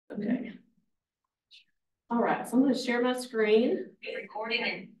Okay. All right, so I'm going to share my screen. Recording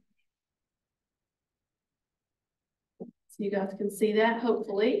it. So you guys can see that,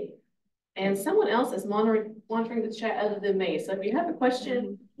 hopefully. And someone else is monitoring the chat other than me. So if you have a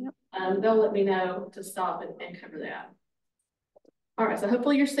question, they'll let me know to stop and cover that. All right, so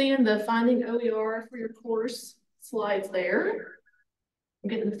hopefully you're seeing the Finding OER for your course slides there. I'm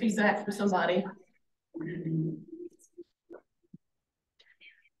getting the feedback from somebody.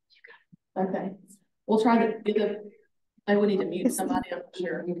 Okay, we'll try to get the, I would need to mute somebody, I'm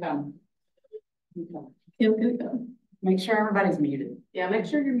sure. Kim, go. Make sure everybody's muted. Yeah, make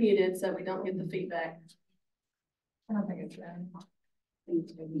sure you're muted so we don't get the feedback. I don't think it's ready.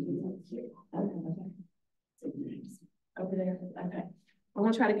 Over there, okay. I'm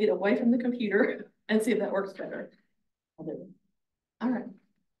gonna try to get away from the computer and see if that works better. All right.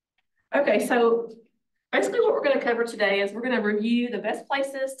 Okay, so basically what we're gonna cover today is we're gonna review the best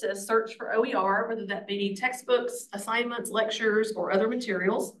places to search for OER, whether that be textbooks, assignments, lectures, or other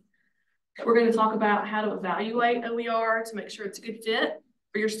materials. We're going to talk about how to evaluate OER to make sure it's a good fit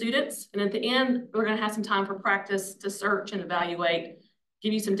for your students. And at the end, we're going to have some time for practice to search and evaluate,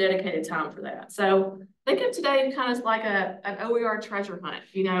 give you some dedicated time for that. So think of today kind of like an OER treasure hunt.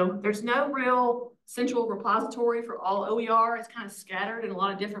 You know, there's no real central repository for all OER. It's kind of scattered in a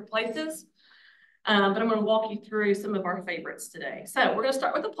lot of different places. But I'm going to walk you through some of our favorites today. So we're going to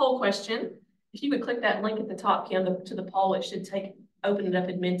start with a poll question. If you would click that link at the top, Kim, to the poll, it should open it up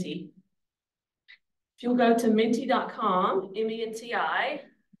in Menti. If you'll go to menti.com, M-E-N-T-I,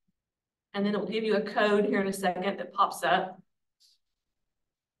 and then it will give you a code here in a second that pops up.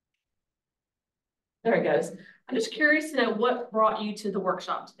 There it goes. I'm just curious to know what brought you to the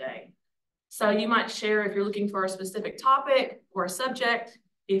workshop today. So you might share if you're looking for a specific topic or a subject,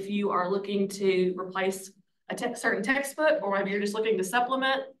 if you are looking to replace a certain textbook, or maybe you're just looking to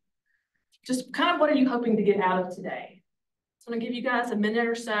supplement. Just kind of what are you hoping to get out of today? So I'm going to give you guys a minute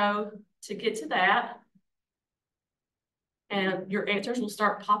or so to get to that. And your answers will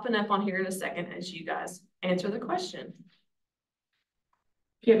start popping up on here in a second as you guys answer the question.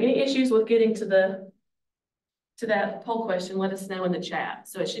 If you have any issues with getting to that poll question, let us know in the chat.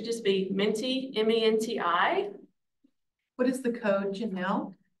 So it should just be Menti, M-E-N-T-I. What is the code,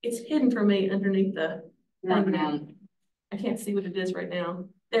 Janelle? It's hidden from me underneath the thing. I can't see what it is right now.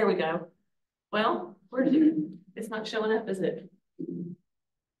 There we go. Well, where did it? It's not showing up, is it?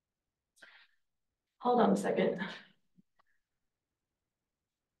 Hold on a second.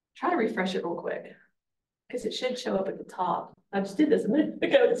 Try to refresh it real quick because it should show up at the top. I just did this a minute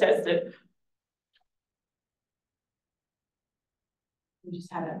ago to test it. We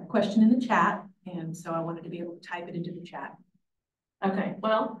just had a question in the chat, and so I wanted to be able to type it into the chat. Okay,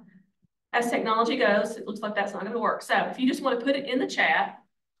 well, as technology goes, it looks like that's not going to work. So if you just want to put it in the chat,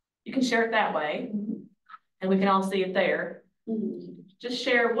 you can share it that way, and we can all see it there. Just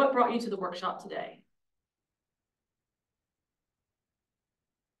share what brought you to the workshop today.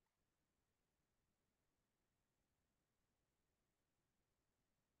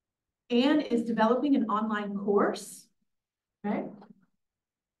 Anne is developing an online course. Okay.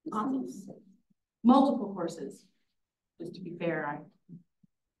 Awesome. Multiple courses. Just to be fair, I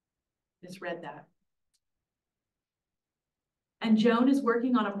misread that. And Joan is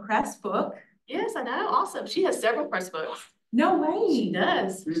working on a press book. Yes, I know. Awesome. She has several press books. No way. She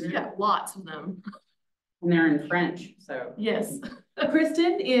does. She's got lots of them. And they're in French, so. Yes.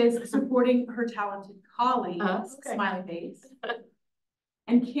 Kristen is supporting her talented colleagues. Okay. Smiley face.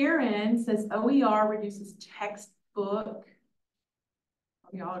 And Karen says OER reduces textbook. Oh,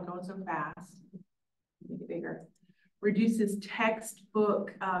 y'all are going so fast. Make it bigger. Reduces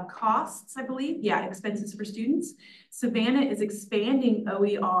textbook costs, I believe. Yeah, expenses for students. Savannah is expanding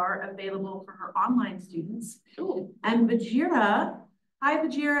OER available for her online students. Cool. And Vajira, hi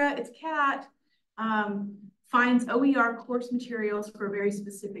Vajira, it's Kat, finds OER course materials for a very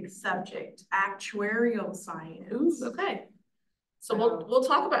specific subject, actuarial science. Ooh, okay. So we'll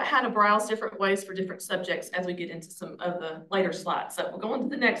talk about how to browse different ways for different subjects as we get into some of the later slides. So we'll go on to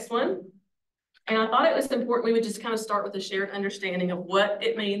the next one. And I thought it was important we would just kind of start with a shared understanding of what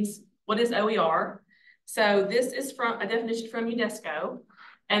it means. What is OER? So this is from a definition from UNESCO.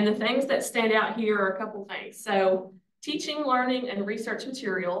 And the things that stand out here are a couple things. So teaching, learning, and research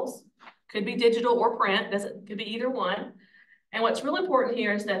materials could be digital or print. Could be either one. And what's really important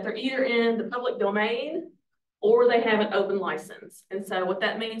here is that they're either in the public domain or they have an open license. And so what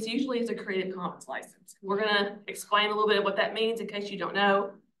that means usually is a Creative Commons license. We're going to explain a little bit of what that means in case you don't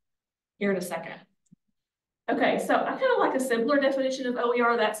know here in a second. Okay, so I kind of like a simpler definition of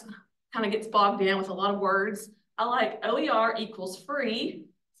OER that's kind of gets bogged down with a lot of words. I like OER equals free,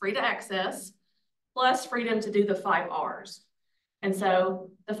 free to access, plus freedom to do the 5 R's. And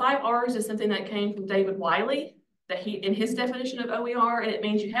so the 5 R's is something that came from David Wiley, that he, in his definition of OER, and it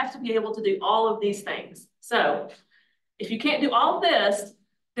means you have to be able to do all of these things. So if you can't do all of this,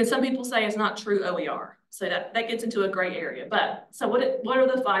 then some people say it's not true OER. So that gets into a gray area. But so what are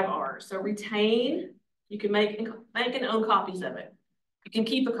the 5 R's? So retain, you can make and own copies of it. You can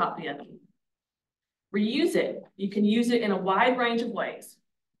keep a copy of it. Reuse it, you can use it in a wide range of ways.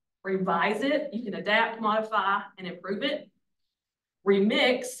 Revise it, you can adapt, modify, and improve it.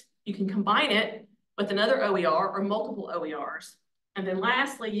 Remix, you can combine it with another OER or multiple OERs. And then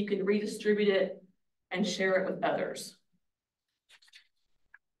lastly, you can redistribute it and share it with others.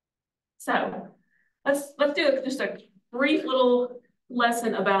 So let's do just a brief little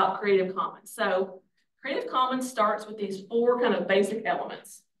lesson about Creative Commons. So Creative Commons starts with these 4 kind of basic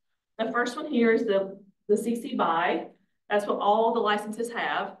elements. The first one here is the CC BY. That's what all the licenses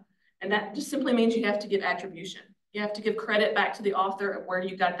have. And that just simply means you have to give attribution. You have to give credit back to the author of where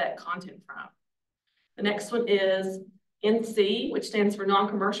you got that content from. The next one is NC, which stands for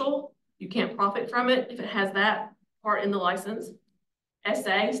non-commercial. You can't profit from it if it has that part in the license.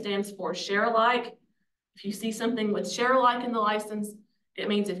 SA stands for share alike. If you see something with share alike in the license, it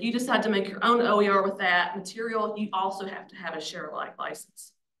means if you decide to make your own OER with that material, you also have to have a share alike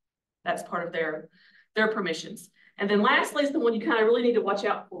license. That's part of their permissions. And then lastly is the one you kind of really need to watch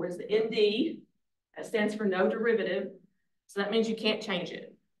out for is the ND. That stands for no derivative. So that means you can't change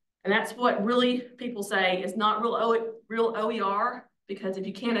it. And that's what really people say is not real OER, because if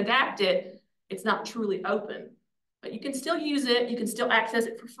you can't adapt it, it's not truly open. But you can still use it, you can still access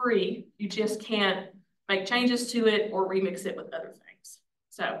it for free. You just can't make changes to it or remix it with other things.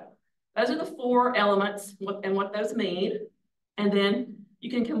 So those are the 4 elements and what those mean. And then you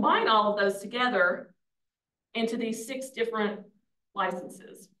can combine all of those together into these 6 different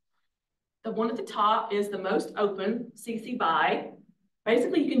licenses. The one at the top is the most open, CC BY.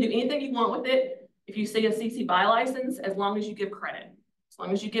 Basically, you can do anything you want with it if you see a CC BY license, as long as you give credit. As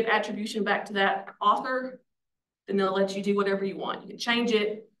long as you give attribution back to that author, then they'll let you do whatever you want. You can change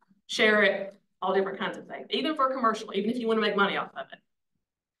it, share it, all different kinds of things, even for commercial, even if you want to make money off of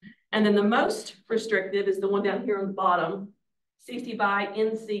it. And then the most restrictive is the one down here on the bottom, CC BY,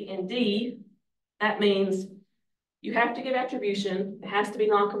 NC, and D. That means you have to give attribution, it has to be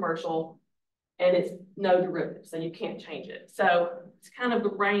non-commercial, and it's no derivative, so you can't change it. So it's kind of the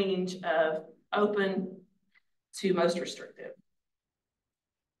range of open to most restrictive.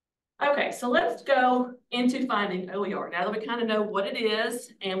 Okay, so let's go into finding OER. Now that we kind of know what it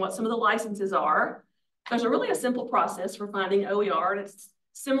is and what some of the licenses are, there's really a simple process for finding OER, and it's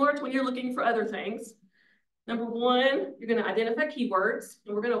similar to when you're looking for other things. Number 1, you're going to identify keywords,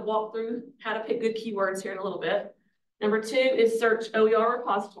 and we're going to walk through how to pick good keywords here in a little bit. Number 2 is search OER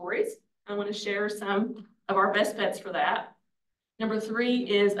repositories. I want to share some of our best bets for that. Number 3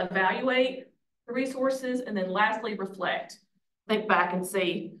 is evaluate the resources, and then lastly, reflect. Think back and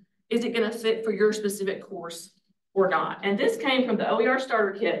see, is it going to fit for your specific course or not? And this came from the OER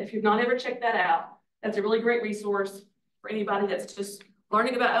Starter Kit. If you've not ever checked that out, that's a really great resource for anybody that's just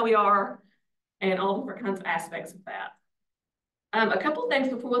learning about OER and all different kinds of aspects of that. A couple of things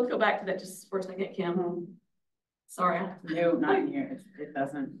before, let's go back to that just for a second, Kim. Sorry. No, not here. It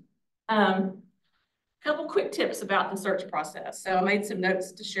doesn't. Couple quick tips about the search process. So I made some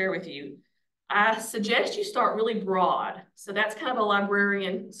notes to share with you. I suggest you start really broad. So that's kind of a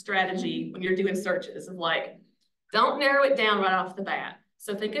librarian strategy when you're doing searches of like, don't narrow it down right off the bat.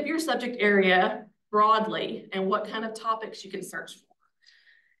 So think of your subject area broadly and what kind of topics you can search for.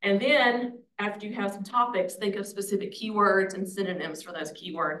 And then after you have some topics, think of specific keywords and synonyms for those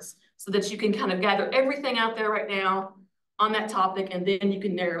keywords so that you can kind of gather everything out there right now on that topic, and then you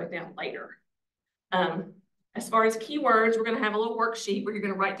can narrow it down later. As far as keywords, we're going to have a little worksheet where you're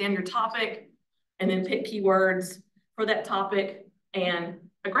going to write down your topic and then pick keywords for that topic. And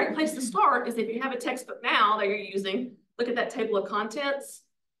a great place to start is if you have a textbook now that you're using, look at that table of contents,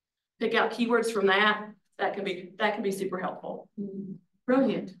 pick out keywords from that. That can be super helpful.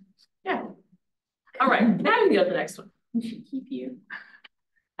 Brilliant. Yeah. All right, now you can go to the next one. We should keep you.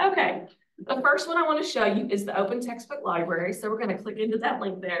 Okay, the first one I want to show you is the Open Textbook Library. So we're going to click into that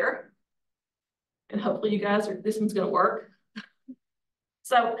link there. And hopefully you guys this one's going to work.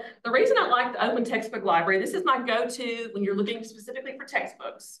 So the reason I like the Open Textbook Library, this is my go-to when you're looking specifically for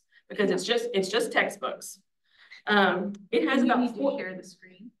textbooks, because it's just textbooks. It has about need to share the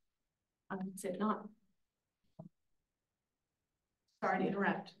screen. Is it not? Sorry to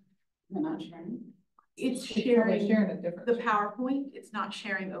interrupt. We're not sharing. It's sharing sharing a different. the PowerPoint. It's not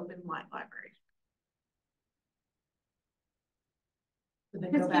sharing Open Library. So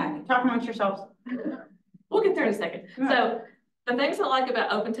then go back. Talk amongst yourselves. We'll get there in a second. Yeah. So the things I like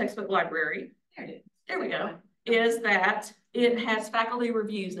about Open Textbook Library, There it is. there we go, is that it has faculty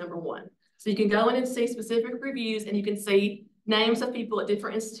reviews, number one. So you can go in and see specific reviews, and you can see names of people at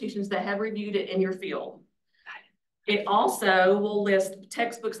different institutions that have reviewed it in your field. It also will list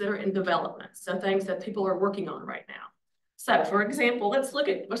textbooks that are in development, so things that people are working on right now. So for example, let's look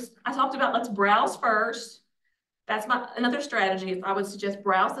at, I talked about, let's browse first. That's another strategy. If I would suggest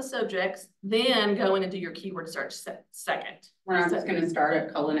browse the subjects, then go in and do your keyword search second. We're not just gonna start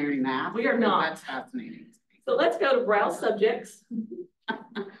at culinary math. We are not. That's fascinating. So let's go to browse subjects.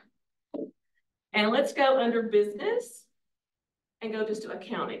 And let's go under business and go just to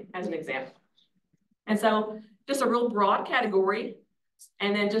accounting as an example. And so just a real broad category,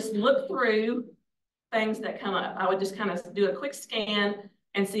 and then just look through things that come up. I would just kind of do a quick scan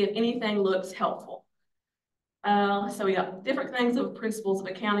and see if anything looks helpful. So we got different things of principles of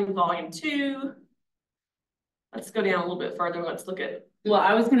accounting, volume 2. Let's go down a little bit further. Let's look at. Well,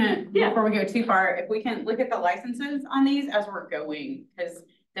 I was gonna, before we go too far, if we can look at the licenses on these as we're going, because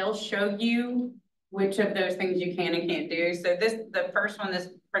they'll show you which of those things you can and can't do. So the first one, this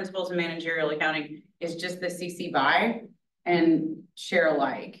principles of managerial accounting, is just the CC BY and share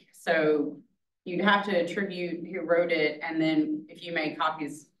alike. So you'd have to attribute who wrote it, and then if you made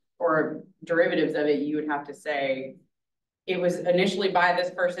copies or derivatives of it, you would have to say it was initially by this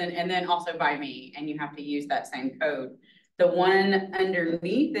person and then also by me, and you have to use that same code. The one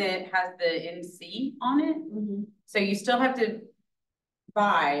underneath it has the NC on it. Mm-hmm. So you still have to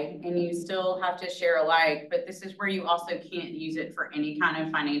buy and you still have to share alike, but this is where you also can't use it for any kind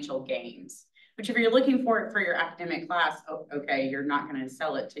of financial gains. Which if you're looking for it for your academic class, okay, you're not going to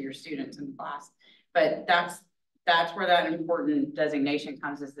sell it to your students in the class. But that's where that important designation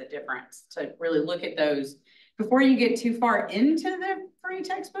comes, is the difference, to really look at those before you get too far into the free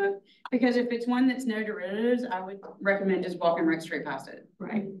textbook. Because if it's one that's no derivatives, I would recommend just walking right straight past it.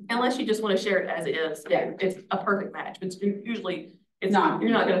 Right. Unless you just want to share it as is. Yeah. It's a perfect match, but usually it's not,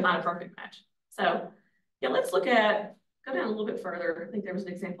 you're not going to find a perfect match. So yeah, let's look at, go down a little bit further. I think there was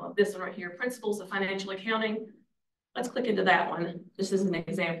an example of this one right here, principles of financial accounting. Let's click into that one, just as an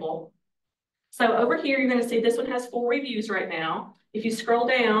example. So over here, you're going to see this one has 4 reviews right now. If you scroll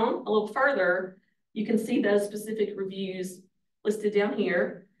down a little further, you can see those specific reviews listed down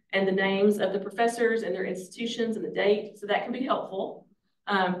here and the names of the professors and their institutions and the date. So that can be helpful.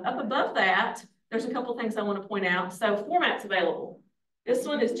 Up above that, there's a couple things I want to point out. So formats available. This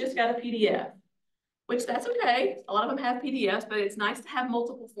one has just got a PDF, which that's okay. A lot of them have PDFs, but it's nice to have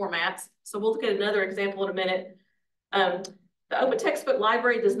multiple formats. So we'll look at another example in a minute. The Open Textbook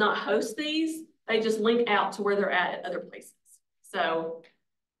Library does not host these. They just link out to where they're at other places. So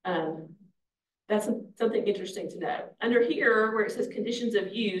that's something interesting to know. Under here, where it says conditions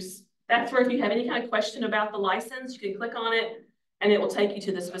of use, that's where if you have any kind of question about the license, you can click on it and it will take you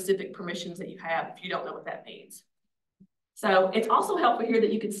to the specific permissions that you have if you don't know what that means. So it's also helpful here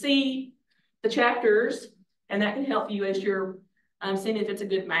that you can see the chapters, and that can help you as you're seeing if it's a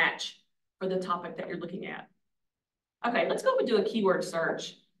good match for the topic that you're looking at. Okay, let's go and do a keyword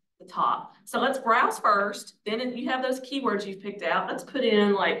search at the top. So let's browse first. Then if you have those keywords you've picked out, let's put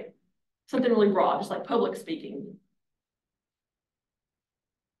in like something really broad, just like public speaking.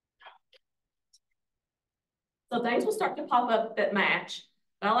 So things will start to pop up that match.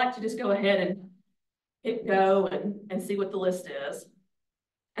 But I like to just go ahead and hit go and see what the list is.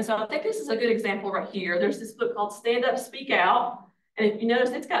 And so I think this is a good example right here. There's this book called Stand Up, Speak Out. And if you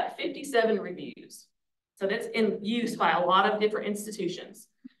notice, it's got 57 reviews. So that's in use by a lot of different institutions.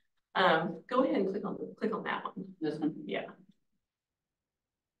 Go ahead and click on that one. This one? Yeah.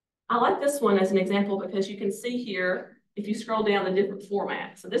 I like this one as an example because you can see here, if you scroll down the different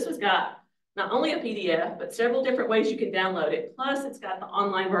formats. So this one's got not only a PDF, but several different ways you can download it. Plus it's got the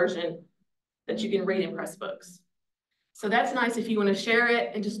online version that you can read in Pressbooks. So that's nice if you want to share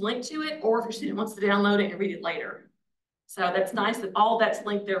it and just link to it, or if your student wants to download it and read it later. So that's nice that all that's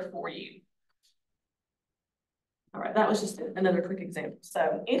linked there for you. All right, that was just another quick example.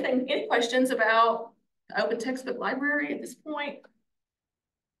 So any questions about the Open Textbook Library at this point?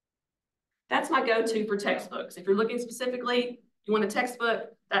 That's my go-to for textbooks. If you're looking specifically, you want a textbook,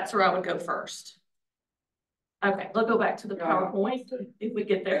 that's where I would go first. Okay, let's go back to the PowerPoint if we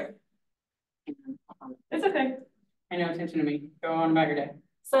get there. It's okay. Pay no attention to me. Go on about your day.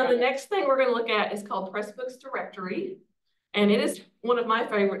 So the next thing we're going to look at is called Pressbooks Directory. And it is one of my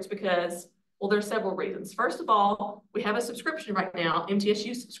favorites because, well, there's several reasons. First of all, we have a subscription right now.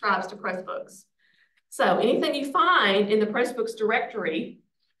 MTSU subscribes to Pressbooks. So anything you find in the Pressbooks directory,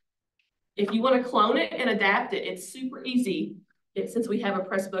 if you want to clone it and adapt it, it's super easy since we have a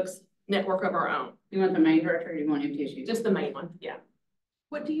Pressbooks network of our own. You want the main directory or do you want MTSU? Just the main one, yeah.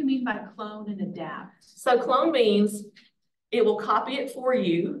 What do you mean by clone and adapt? So clone means it will copy it for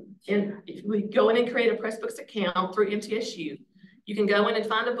you. And if we go in and create a Pressbooks account through MTSU, you can go in and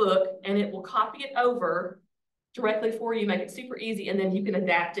find a book and it will copy it over directly for you, make it super easy, and then you can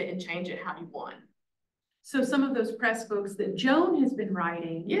adapt it and change it how you want. So some of those Pressbooks that Joan has been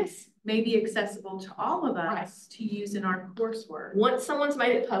writing, yes, may be accessible to all of us to use in our coursework. Once someone's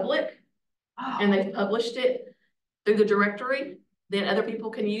made it public and they've published it through the directory, then other people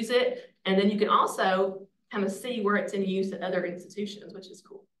can use it. And then you can also kind of see where it's in use at other institutions, which is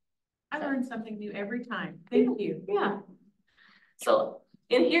cool. I learn something new every time. Thank you. Yeah. So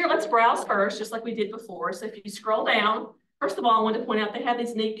in here, let's browse first, just like we did before. So if you scroll down, first of all, I want to point out they have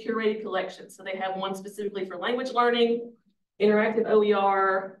these neat curated collections. So they have one specifically for language learning, interactive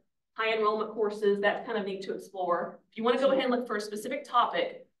OER, high enrollment courses. That's kind of neat to explore. If you want to go ahead and look for a specific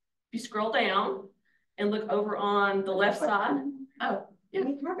topic, if you scroll down and look over on the left side. Oh, yeah.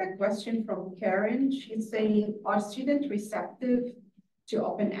 We have a question from Karen. She's saying, are students receptive to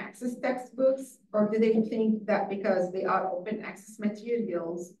open access textbooks, or do they think that because they are open access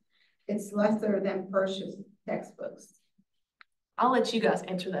materials, it's lesser than purchased textbooks? I'll let you guys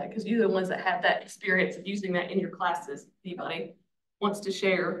answer that because you're the ones that have that experience of using that in your classes. Anybody wants to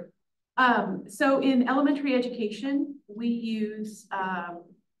share? So in elementary education, we use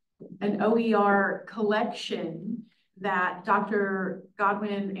an OER collection that Dr.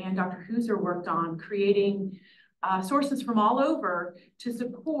 Godwin and Dr. Hooser worked on, creating sources from all over to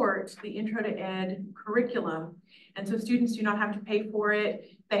support the Intro to Ed curriculum. And so students do not have to pay for it.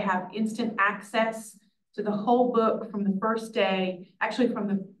 They have instant access to the whole book from the first day, actually from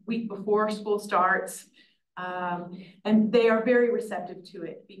the week before school starts. And they are very receptive to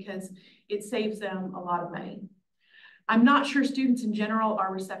it because it saves them a lot of money. I'm not sure students in general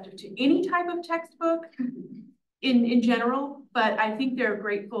are receptive to any type of textbook in general, but I think they're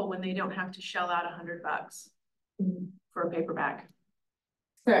grateful when they don't have to shell out $100 for a paperback.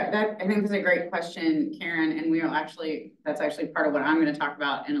 So that, I think, is a great question, Karen, and that's actually part of what I'm going to talk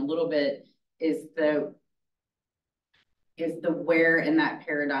about in a little bit, is the where in that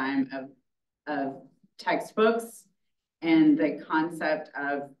paradigm of textbooks and the concept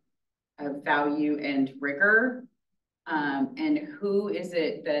of value and rigor, and who is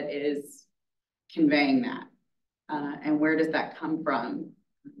it that is conveying that, and where does that come from?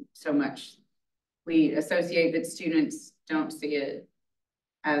 So much we associate that students don't see it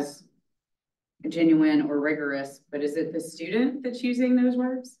as genuine or rigorous, but is it the student that's using those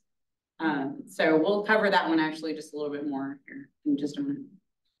words? So we'll cover that one actually just a little bit more here in just a minute.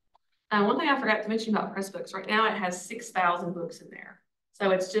 One thing I forgot to mention about Pressbooks, right now it has 6,000 books in there.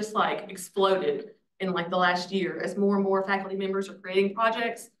 So it's just like exploded in like the last year as more and more faculty members are creating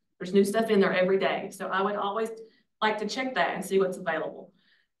projects. There's new stuff in there every day. So I would always like to check that and see what's available.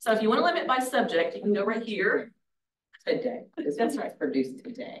 So if you want to limit by subject, you can go right here. Today. That's right. Produced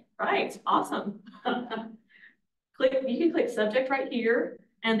today. Right. Awesome. You can click subject right here,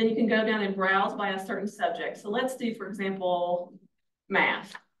 and then you can go down and browse by a certain subject. So let's do, for example,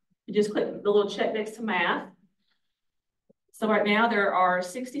 math. You just click the little check next to math. So right now there are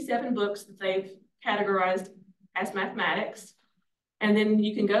 67 books that they've categorized as mathematics. And then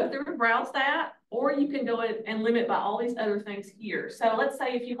you can go through and browse that, or you can go and limit by all these other things here. So let's say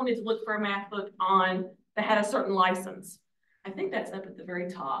if you wanted to look for a math book that had a certain license. I think that's up at the very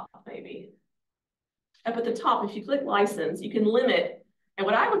top, maybe. Up at the top, if you click license, you can limit. And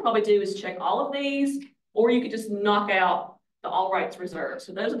what I would probably do is check all of these, or you could just knock out the all rights reserved.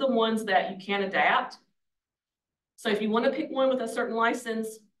 So those are the ones that you can adapt. So if you want to pick one with a certain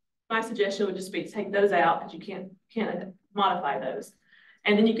license, my suggestion would just be to take those out because you can't modify those.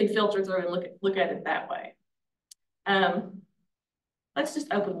 And then you can filter through and look at it that way. Let's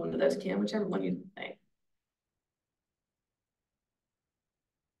just open one of those, Kim, whichever one you think.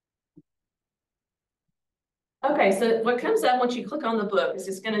 Okay, so what comes up once you click on the book is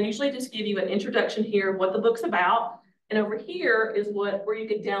it's going to usually just give you an introduction here of what the book's about. And over here is where you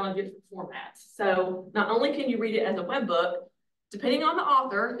can download different formats. So not only can you read it as a web book, depending on the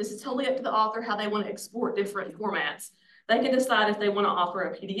author, this is totally up to the author how they want to export different formats. They can decide if they want to offer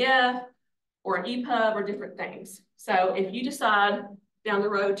a PDF or an EPUB or different things. So if you decide down the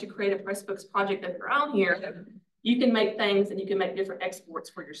road to create a Pressbooks project of your own here, you can make things and you can make different exports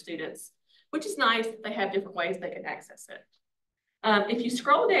for your students, which is nice. They have different ways they can access it. If you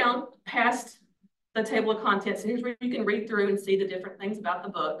scroll down past the table of contents, here's where you can read through and see the different things about the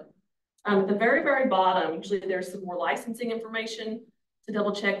book. At the very, very bottom, usually there's some more licensing information to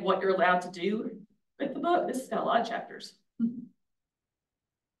double check what you're allowed to do with the book. This has got a lot of chapters.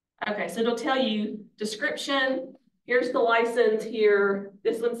 Okay, so it'll tell you description, here's the license here,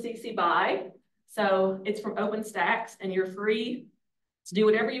 this one's CC BY. So it's from OpenStax and you're free to do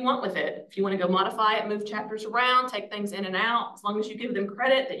whatever you want with it. If you want to go modify it, move chapters around, take things in and out, as long as you give them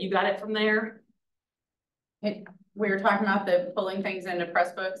credit that you got it from there. We were talking about the pulling things into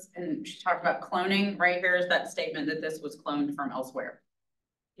Pressbooks, and she talked about cloning. Right here is that statement that this was cloned from elsewhere.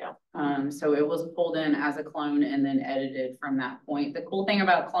 Yeah. So it was pulled in as a clone and then edited from that point. The cool thing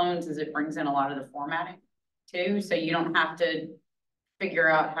about clones is it brings in a lot of the formatting too. So you don't have to figure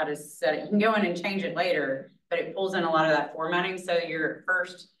out how to set it. You can go in and change it later, but it pulls in a lot of that formatting. So your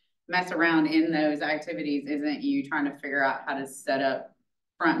first mess around in those activities isn't you trying to figure out how to set up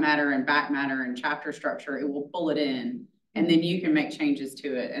front matter and back matter and chapter structure. It will pull it in and then you can make changes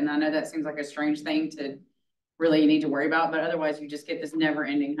to it. And I know that seems like a strange thing to really need to worry about, but otherwise you just get this never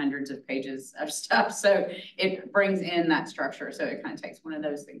ending hundreds of pages of stuff. So it brings in that structure. So it kind of takes one of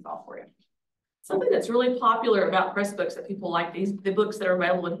those things off for you. Something that's really popular about Pressbooks that people like the books that are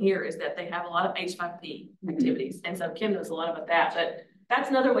available in here is that they have a lot of H5P activities. And so Kim knows a lot about that, but that's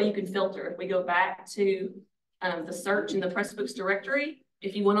another way you can filter. If we go back to the search in the Pressbooks directory,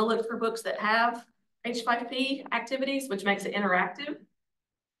 if you want to look for books that have H5P activities, which makes it interactive,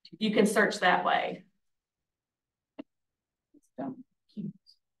 you can search that way.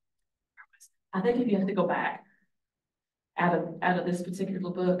 I think if you have to go back out of this particular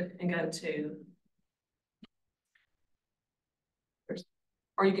book and go to,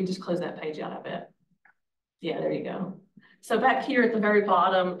 or you can just close that page out, I bet. Yeah, there you go. So back here at the very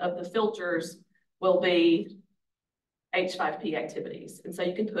bottom of the filters will be H5P activities. And so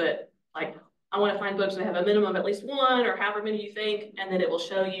you can put like, I want to find books that have a minimum of at least one or however many you think, and then it will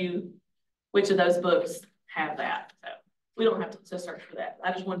show you which of those books have that. So we don't have to search for that.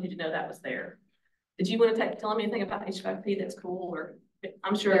 I just wanted you to know that was there. Did you want to tell me anything about H5P that's cool? Or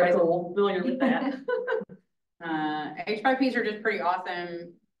I'm sure everybody's familiar with that. H5Ps are just pretty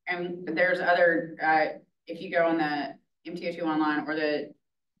awesome. And there's other, if you go on the MTSU online or the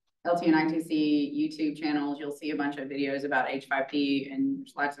LT&ITC YouTube channels, you'll see a bunch of videos about H5P and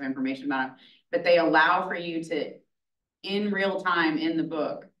there's lots of information about them. But they allow for you to, in real time in the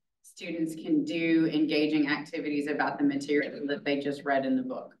book, students can do engaging activities about the material that they just read in the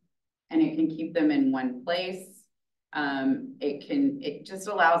book. And it can keep them in one place. It just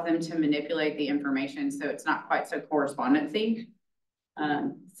allows them to manipulate the information so it's not quite so correspondency.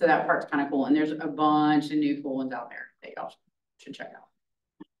 So that part's kind of cool. And there's a bunch of new cool ones out there that y'all should check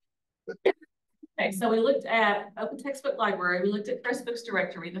out. Okay, so we looked at Open Textbook Library, we looked at Pressbooks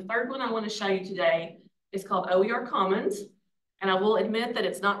Directory. The third one I want to show you today is called OER Commons. And I will admit that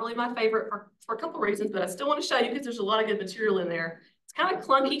it's not really my favorite for a couple of reasons, but I still want to show you because there's a lot of good material in there. It's kind of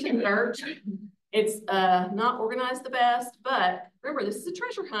clunky to search. It's not organized the best, but remember, this is a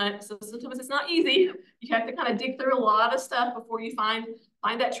treasure hunt, so sometimes it's not easy. You have to kind of dig through a lot of stuff before you find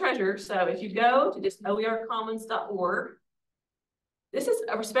that treasure. So if you go to just oercommons.org, this is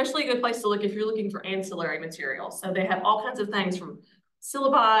especially a good place to look if you're looking for ancillary materials. So they have all kinds of things from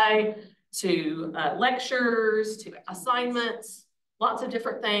syllabi to lectures to assignments, lots of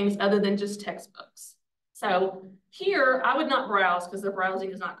different things other than just textbooks. So here, I would not browse because the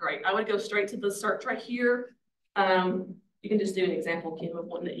browsing is not great. I would go straight to the search right here. You can just do an example, Kim, of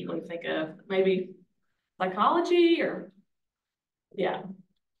one that you want to think of. Maybe psychology or, yeah.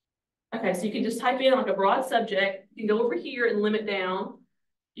 Okay, so you can just type in like a broad subject. You can go over here and limit down.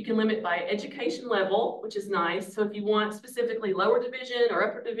 You can limit by education level, which is nice. So if you want specifically lower division or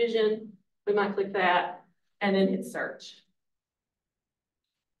upper division, we might click that and then hit search.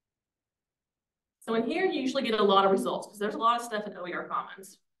 So in here, you usually get a lot of results because there's a lot of stuff in OER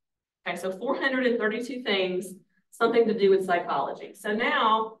Commons. Okay, so 432 things, something to do with psychology. So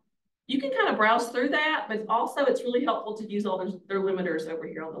now you can kind of browse through that, but also it's really helpful to use all their limiters over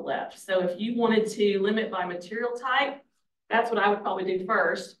here on the left. So if you wanted to limit by material type, that's what I would probably do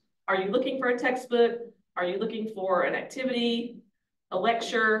first. Are you looking for a textbook? Are you looking for an activity, a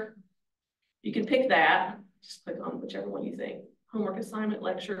lecture? You can pick that. Just click on whichever one you think. Homework assignment,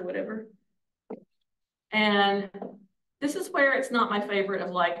 lecture, whatever. And this is where it's not my favorite of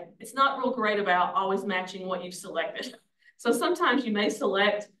like, it's not real great about always matching what you've selected. So sometimes you may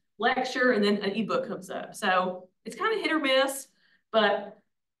select lecture and then an ebook comes up. So it's kind of hit or miss, but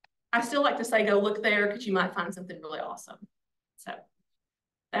I still like to say go look there because you might find something really awesome. So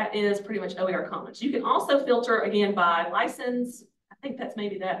that is pretty much OER Commons. You can also filter again by license. I think that's I'm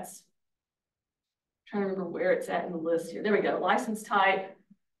trying to remember where it's at in the list here. There we go, license type.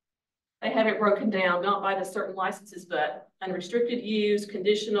 They have it broken down, not by the certain licenses, but unrestricted use,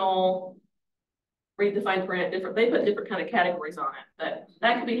 conditional, read the fine print, they put different kind of categories on it, but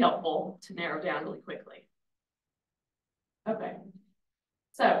that can be helpful to narrow down really quickly. Okay.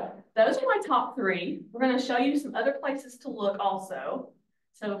 So those are my top three. We're going to show you some other places to look also.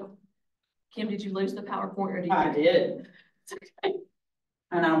 So Kim, did you lose the PowerPoint or did you? I did. It's okay.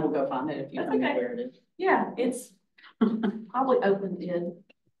 And I will go find it if you That's tell me okay. where it is. Yeah, it's probably opened in.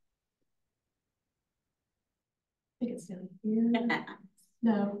 I think it's down here.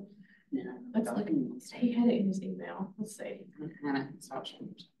 No, let's look. He had it in his email. Let's see.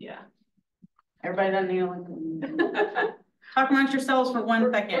 Yeah. Everybody doesn't need to talk amongst yourselves for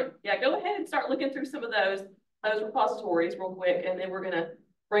 1 second. Yeah, go ahead and start looking through some of those repositories real quick, and then we're gonna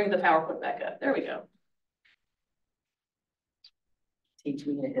bring the PowerPoint back up. There we go. Teach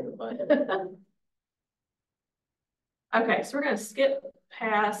me to hit the button. Okay, so we're gonna skip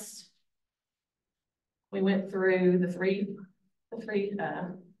past. We went through the three places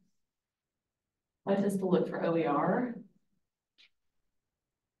to look for OER.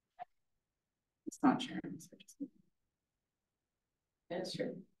 It's not sharing. That's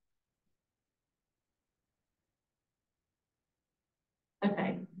true.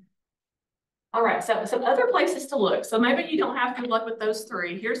 Okay. All right, so some other places to look. So maybe you don't have to look with those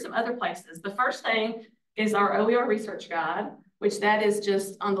three. Here's some other places. The first thing is our OER research guide, which that is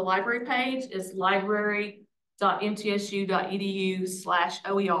just on the library page, is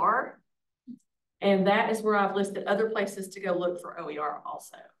library.mtsu.edu/OER. And that is where I've listed other places to go look for OER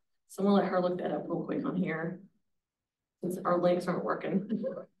also. So I'm gonna let her look that up real quick on here, since our links aren't working.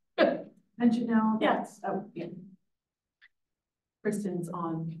 And Janelle, Yeah. that's, oh, yeah. Kristen's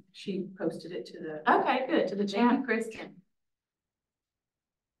on, she posted it to the. Okay, good, to the chat. Thank you, Kristen.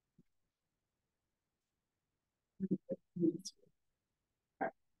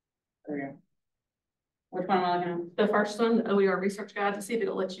 There we go. Which one am I looking at? The first one, the OER research guide, to see if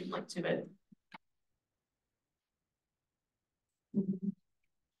it'll let you link to it.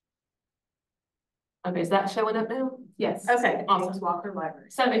 Okay, is that showing up now? Yes. Okay, awesome. James Walker Library.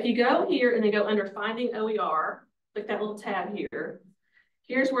 So if you go here and then go under finding OER, click that little tab here.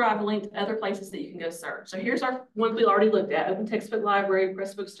 Here's where I've linked other places that you can go search. So here's our ones we already looked at: Open Textbook Library,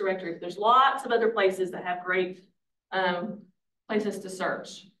 Pressbooks Directory. There's lots of other places that have great places to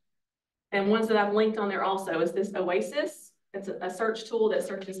search. And ones that I've linked on there also is this Oasis. It's a search tool that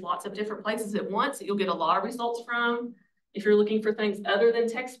searches lots of different places at once that you'll get a lot of results from. If you're looking for things other than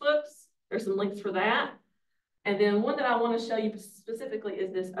textbooks, there's some links for that. And then one that I want to show you specifically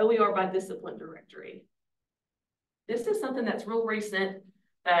is this OER by discipline directory. This is something that's real recent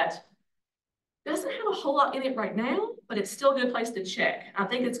that doesn't have a whole lot in it right now, but it's still a good place to check. I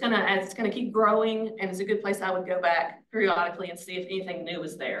think it's gonna keep growing, and it's a good place I would go back periodically and see if anything new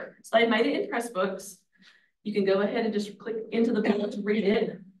is there. So they made it in Pressbooks. You can go ahead and just click into the book to read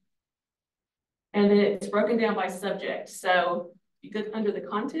it. And then it's broken down by subject. So you click under the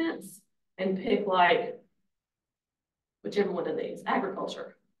contents and pick like whichever one of these,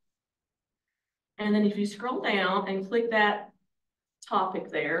 agriculture. And then if you scroll down and click that topic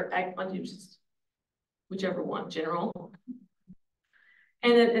there, just whichever one, general.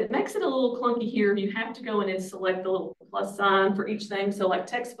 And then it makes it a little clunky here. You have to go in and select the little plus sign for each thing. So like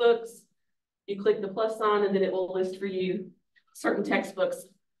textbooks, you click the plus sign and then it will list for you certain textbooks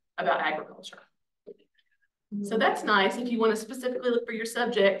about agriculture. So that's nice if you want to specifically look for your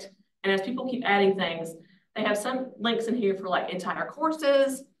subject. And as people keep adding things, they have some links in here for like entire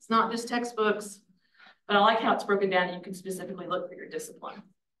courses. It's not just textbooks, but I like how it's broken down and you can specifically look for your discipline.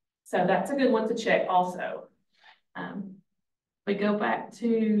 So that's a good one to check also. We go back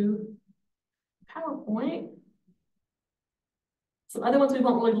to PowerPoint. Some other ones we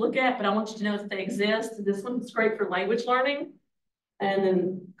won't really look at, but I want you to know that they exist. This one's great for language learning, and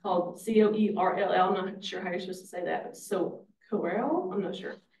then called COERLL. I'm not sure how you're supposed to say that, but so Corel, I'm not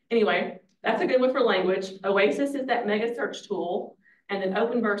sure. Anyway, that's a good one for language. Oasis is that mega search tool, and then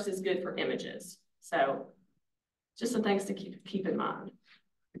Openverse is good for images. So just some things to keep in mind.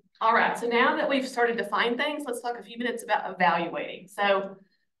 All right, so now that we've started to find things, let's talk a few minutes about evaluating. So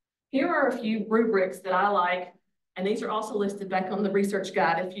here are a few rubrics that I like, and these are also listed back on the research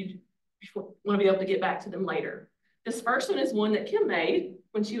guide if you want to be able to get back to them later. This first one is one that Kim made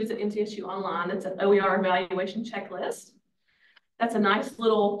when she was at MTSU Online. It's an OER evaluation checklist. That's a nice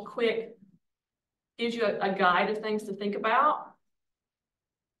little quick, gives you a guide of things to think about.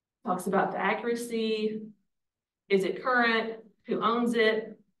 Talks about the accuracy. Is it current? Who owns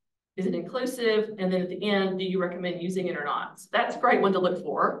it? Is it inclusive? And then at the end, do you recommend using it or not? So that's a great one to look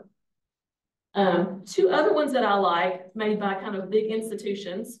for. Two other ones that I like, made by kind of big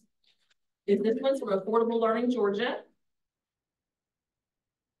institutions, is this one's from Affordable Learning Georgia.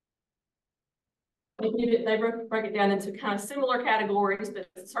 They break it down into kind of similar categories, but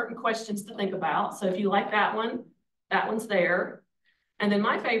certain questions to think about. So if you like that one's there. And then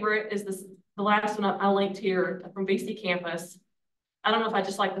my favorite is the last one I linked here from BC Campus. I don't know if I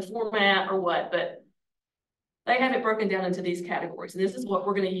just like the format or what, but they have it broken down into these categories. And this is what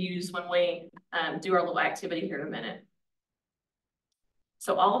we're going to use when we do our little activity here in a minute.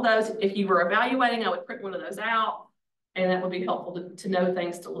 So all of those, if you were evaluating, I would print one of those out, and that would be helpful to know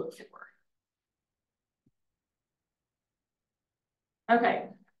things to look for. Okay,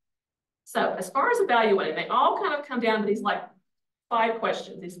 so as far as evaluating, they all kind of come down to these like 5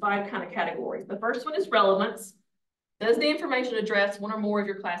 questions, these 5 kind of categories. The first one is relevance. Does the information address one or more of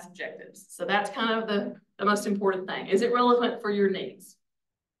your class objectives? So that's kind of the most important thing. Is it relevant for your needs?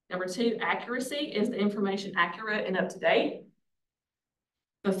 Number 2, accuracy. Is the information accurate and up to date?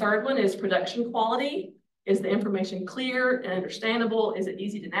 The third one is production quality. Is the information clear and understandable? Is it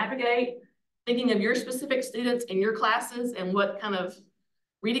easy to navigate? Thinking of your specific students in your classes and what kind of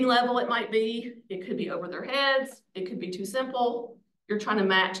reading level it might be. It could be over their heads. It could be too simple. You're trying to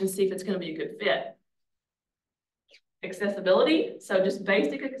match and see if it's going to be a good fit. Accessibility. So just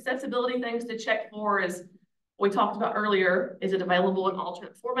basic accessibility things to check for is we talked about earlier. Is it available in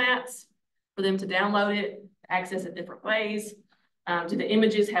alternate formats for them to download it, access it different ways? Do the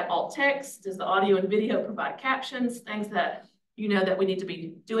images have alt text? Does the audio and video provide captions? Things that you know that we need to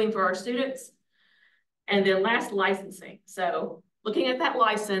be doing for our students. And then last, licensing. So looking at that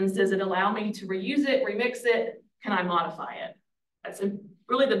license, does it allow me to reuse it, remix it? Can I modify it? That's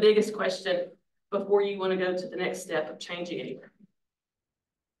really the biggest question before you want to go to the next step of changing anything.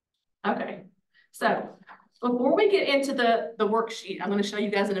 Okay, so before we get into the worksheet, I'm going to show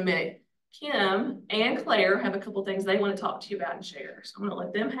you guys in a minute. Kim and Claire have a couple things they want to talk to you about and share. So I'm going to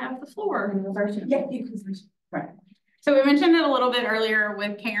let them have the floor. Yeah, you can. Right. So we mentioned it a little bit earlier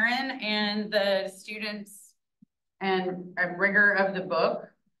with Karen and the students and rigor of the book.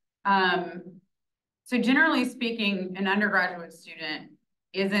 So generally speaking, an undergraduate student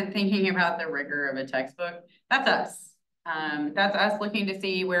isn't thinking about the rigor of a textbook. That's us. That's us looking to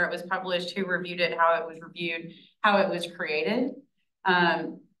see where it was published, who reviewed it, how it was reviewed, how it was created.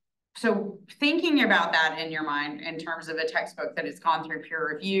 So thinking about that in your mind in terms of a textbook that has gone through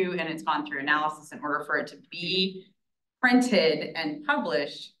peer review and it's gone through analysis in order for it to be printed and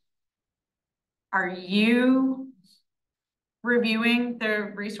published, are you reviewing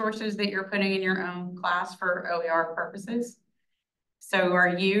the resources that you're putting in your own class for OER purposes? So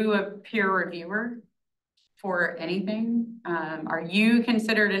are you a peer reviewer for anything? Are you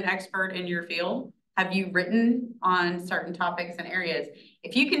considered an expert in your field? Have you written on certain topics and areas?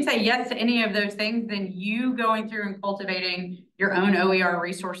 If you can say yes to any of those things, then you going through and cultivating your own OER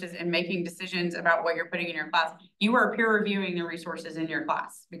resources and making decisions about what you're putting in your class, you are peer reviewing the resources in your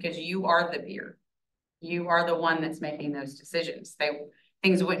class because you are the peer. You are the one that's making those decisions.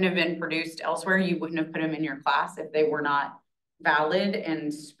 Things wouldn't have been produced elsewhere. You wouldn't have put them in your class if they were not valid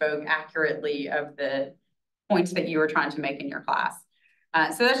and spoke accurately of the points that you were trying to make in your class.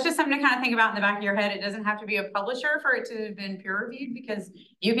 So that's just something to kind of think about in the back of your head. It doesn't have to be a publisher for it to have been peer reviewed because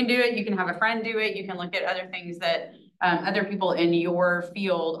you can do it. You can have a friend do it. You can look at other things that other people in your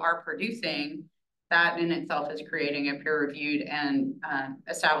field are producing. That in itself is creating a peer reviewed and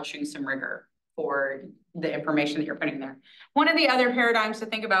establishing some rigor for the information that you're putting there. One of the other paradigms to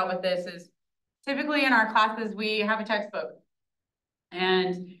think about with this is typically in our classes, we have a textbook.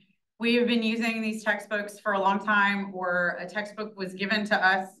 And we have been using these textbooks for a long time, or a textbook was given to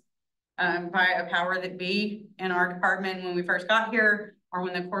us by a power that be in our department when we first got here, or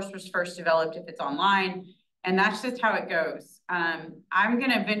when the course was first developed, if it's online. And that's just how it goes. I'm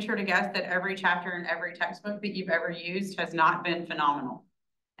going to venture to guess that every chapter in every textbook that you've ever used has not been phenomenal.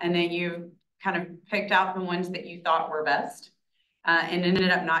 And then you've kind of picked out the ones that you thought were best and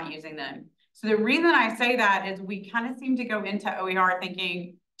ended up not using them. So the reason I say that is we kind of seem to go into OER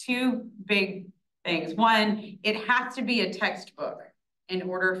thinking 2 big things. One, it has to be a textbook in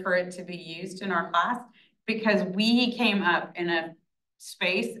order for it to be used in our class because we came up in a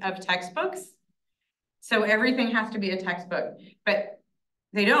space of textbooks. So everything has to be a textbook, but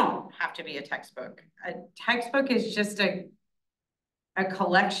they don't have to be a textbook. A textbook is just a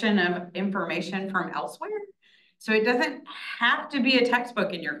collection of information from elsewhere. So it doesn't have to be a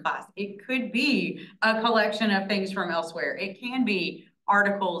textbook in your class. It could be a collection of things from elsewhere. It can be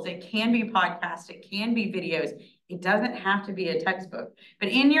articles, it can be podcasts, it can be videos. It doesn't have to be a textbook. But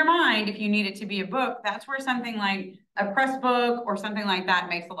in your mind, if you need it to be a book, that's where something like a press book or something like that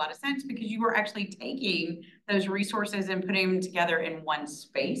makes a lot of sense because you are actually taking those resources and putting them together in one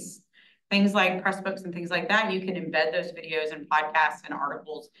space things like Pressbooks and things like that, you can embed those videos and podcasts and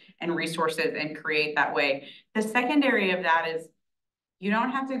articles and resources and create that way. The secondary of that is you don't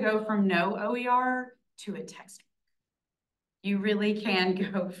have to go from no OER to a textbook. You really can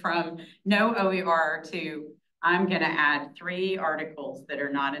go from no OER to I'm going to add 3 articles that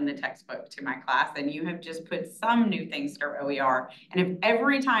are not in the textbook to my class, and you have just put some new things to OER. And if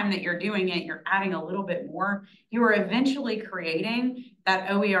every time that you're doing it, you're adding a little bit more, you are eventually creating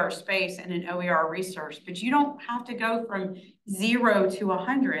that OER space and an OER resource. But you don't have to go from 0 to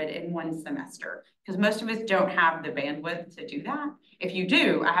 100 in one semester, because most of us don't have the bandwidth to do that. If you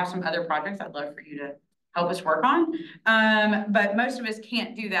do, I have some other projects I'd love for you to help us work on. But most of us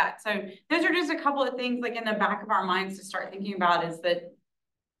can't do that. So those are just a couple of things like in the back of our minds to start thinking about, is that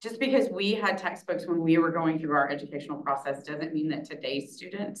just because we had textbooks when we were going through our educational process doesn't mean that today's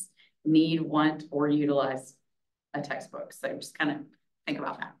students need, want, or utilize a textbook. So just kind of think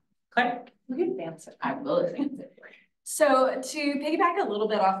about that. Okay. We can advance it. I will advance it. So to piggyback a little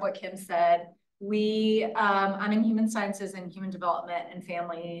bit off what Kim said, I'm in human sciences and human development and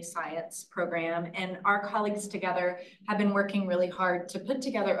family science program, and our colleagues together have been working really hard to put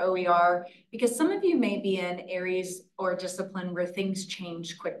together OER, because some of you may be in areas or discipline where things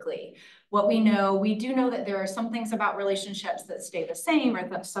change quickly. What we do know that there are some things about relationships that stay the same,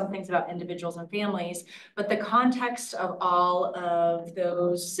 or some things about individuals and families, but the context of all of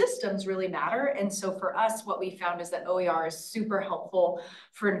those systems really matter. And so for us, what we found is that OER is super helpful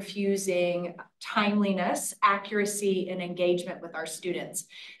for infusing timeliness, accuracy, and engagement with our students.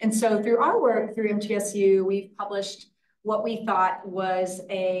 And so through our work through MTSU, we've published what we thought was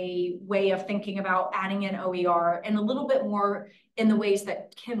a way of thinking about adding in OER, and a little bit more in the ways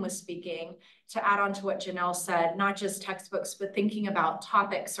that Kim was speaking, to add on to what Janelle said, not just textbooks, but thinking about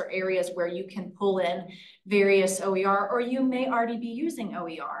topics or areas where you can pull in various OER, or you may already be using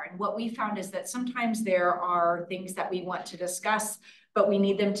OER. And what we found is that sometimes there are things that we want to discuss, but we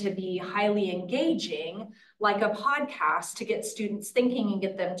need them to be highly engaging, like a podcast, to get students thinking and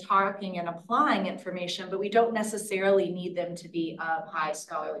get them talking and applying information, but we don't necessarily need them to be of high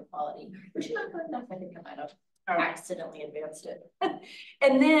scholarly quality, which is not good enough. I think I might have accidentally advanced it.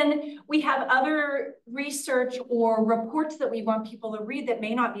 And then we have other research or reports that we want people to read that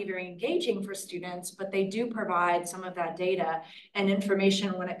may not be very engaging for students, but they do provide some of that data and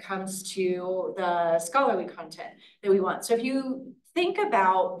information when it comes to the scholarly content that we want. So if you think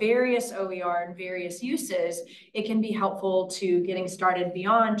about various OER and various uses, it can be helpful to getting started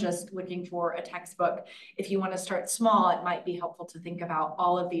beyond just looking for a textbook. If you want to start small, it might be helpful to think about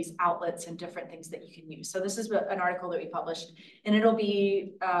all of these outlets and different things that you can use. So this is an article that we published, and it'll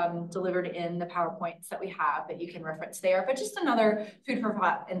be delivered in the PowerPoints that we have that you can reference there. But just another food for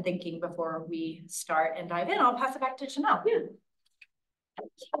thought and thinking before we start and dive in. I'll pass it back to Janelle. Yeah.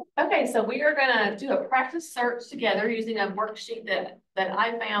 Okay, so we are gonna do a practice search together using a worksheet that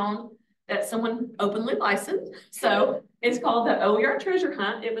I found that someone openly licensed. So it's called the OER Treasure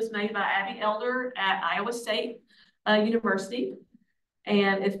Hunt. It was made by Abby Elder at Iowa State University.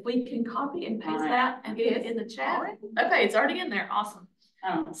 And if we can copy and paste that and get it in the chat. Okay, it's already in there. Awesome.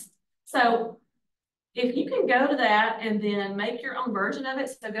 So if you can go to that and then make your own version of it,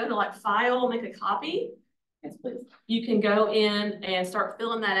 so go to like File, make a copy. Yes, please. You can go in and start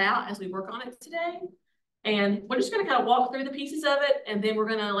filling that out as we work on it today. And we're just going to kind of walk through the pieces of it, and then we're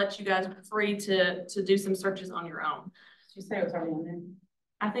going to let you guys free to do some searches on your own. Did you say it was already in there?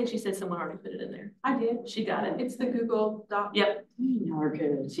 I think she said someone already put it in there. I did. She got it. It's the Google Doc. Yep. Y'all are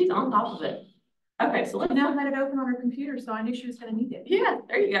good. She's on top of it. Okay, so let's Now had it open on her computer, so I knew she was going to need it. Yeah,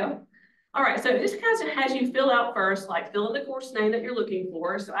 there you go. All right, so this kind of has you fill out first, like fill in the course name that you're looking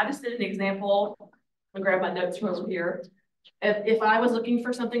for. So I just did an example. I'm gonna grab my notes from over here. If I was looking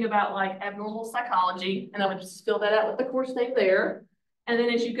for something about like abnormal psychology, and I would just fill that out with the course name there. And then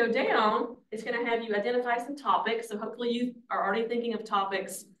as you go down, it's gonna have you identify some topics. So hopefully you are already thinking of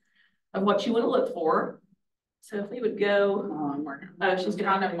topics of what you want to look for. So if we would go, she's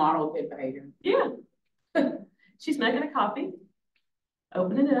trying to model good behavior. Yeah. She's making a copy.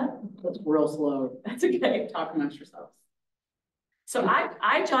 Opening it up. That's real slow. That's okay. Talk amongst yourselves. So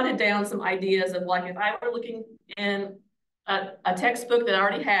I jotted down some ideas of like, if I were looking in a textbook that I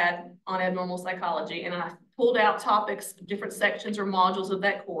already had on abnormal psychology, and I pulled out topics, different sections or modules of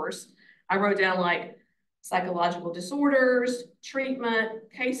that course, I wrote down like psychological disorders,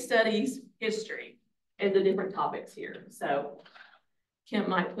 treatment, case studies, history, and the different topics here. So Kim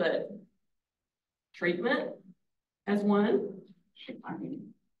might put treatment as one.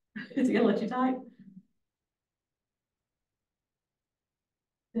 Is he gonna let you type?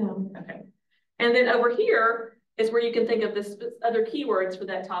 No. Okay. And then over here is where you can think of this other keywords for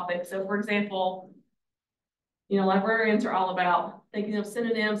that topic. So for example, you know, librarians are all about thinking of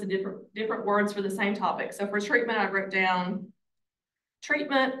synonyms and different words for the same topic. So for treatment, I wrote down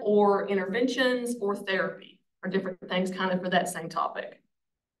treatment or interventions or therapy are different things kind of for that same topic.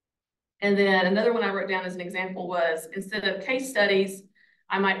 And then another one I wrote down as an example was, instead of case studies,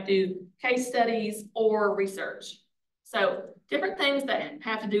 I might do case studies or research. So different things that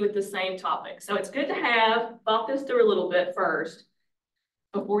have to do with the same topic. So it's good to have thought this through a little bit first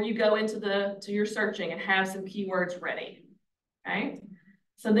before you go into your searching and have some keywords ready. Okay.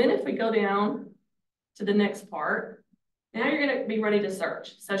 So then if we go down to the next part, now you're going to be ready to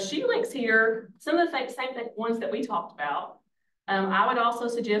search. So she links here some of the same ones that we talked about. I would also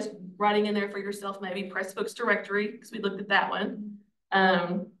suggest writing in there for yourself, maybe Pressbooks Directory, because we looked at that one.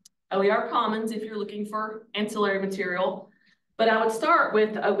 OER Commons if you're looking for ancillary material. But I would start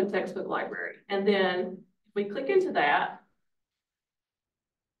with the Open Textbook Library. And then if we click into that,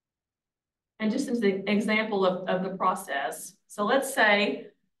 and just as an example of the process. So let's say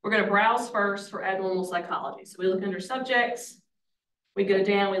we're going to browse first for abnormal psychology. So we look under subjects, we go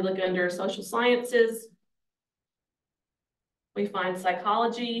down, we look under social sciences, we find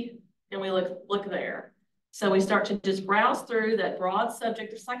psychology, and we look there. So we start to just browse through that broad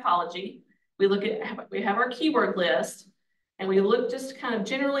subject of psychology. We have our keyword list, and we look just kind of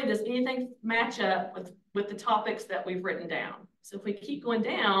generally, does anything match up with the topics that we've written down? So if we keep going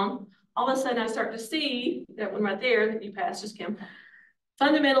down, all of a sudden I start to see that one right there that you passed, just Kim,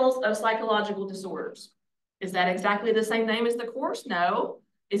 Fundamentals of Psychological Disorders. Is that exactly the same name as the course? No.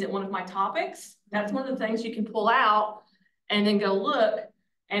 Is it one of my topics? That's one of the things you can pull out and then go look,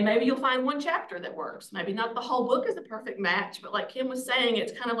 and maybe you'll find one chapter that works. Maybe not the whole book is a perfect match, but like Kim was saying,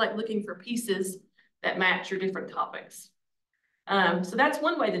 it's kind of like looking for pieces that match your different topics. So that's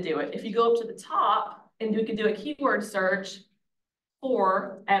one way to do it. If you go up to the top and you can do a keyword search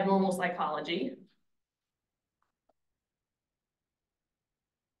for abnormal psychology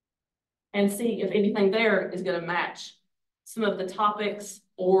and see if anything there is going to match some of the topics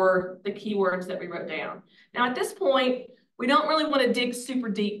or the keywords that we wrote down. Now at this point, we don't really want to dig super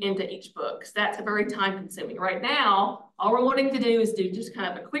deep into each book because that's very time consuming. Right now, all we're wanting to do is do just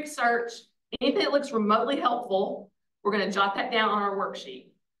kind of a quick search. Anything that looks remotely helpful, we're going to jot that down on our worksheet.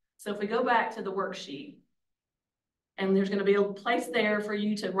 So if we go back to the worksheet, and there's going to be a place there for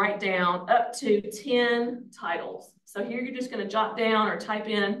you to write down up to 10 titles. So here you're just going to jot down or type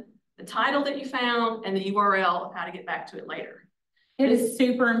in the title that you found and the URL of how to get back to it later. It is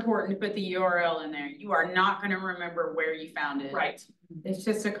super important to put the URL in there. You are not going to remember where you found it. Right. It's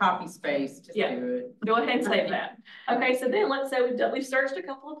just a copy space. Just do it. Go ahead and save that. Okay, so then let's say we've searched a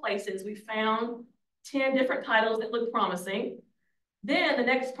couple of places. We found 10 different titles that look promising. Then the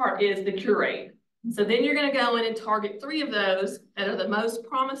next part is the curate. So then you're going to go in and target 3 of those that are the most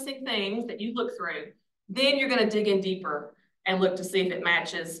promising things that you look through. Then you're going to dig in deeper and look to see if it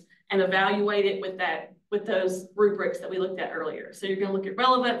matches and evaluate it with those rubrics that we looked at earlier. So you're going to look at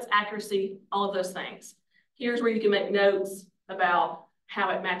relevance, accuracy, all of those things. Here's where you can make notes about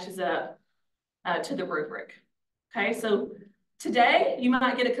how it matches up to the rubric. Okay, so today you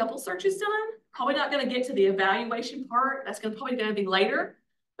might get a couple searches done. Probably not going to get to the evaluation part. That's probably going to be later.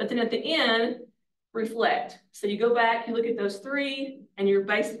 But then at the end, reflect. So you go back, you look at those 3, and you're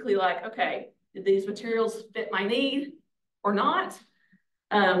basically like, okay, did these materials fit my need or not?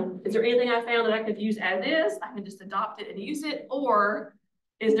 Is there anything I found that I could use as is? I can just adopt it and use it. Or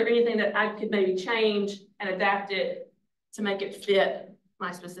is there anything that I could maybe change and adapt it to make it fit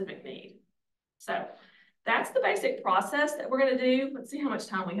my specific need? So that's the basic process that we're going to do. Let's see how much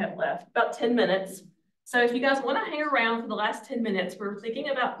time we have left. About 10 minutes. So if you guys want to hang around for the last 10 minutes, we're thinking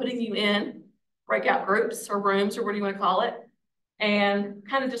about putting you in breakout groups or rooms or what do you want to call it, and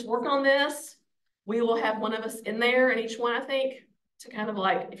kind of just work on this. We will have one of us in there in each one, I think, to kind of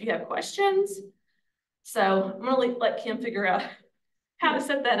like, if you have questions. So I'm going to let Kim figure out how to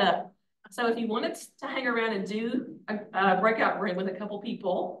set that up. So if you wanted to hang around and do a breakout room with a couple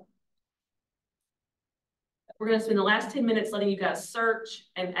people, we're going to spend the last 10 minutes letting you guys search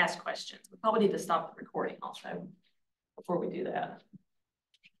and ask questions. We probably need to stop the recording also before we do that.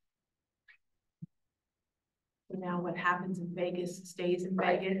 Now what happens in Vegas stays in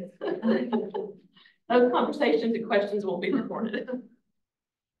Right. Vegas. Those conversations and questions will be recorded.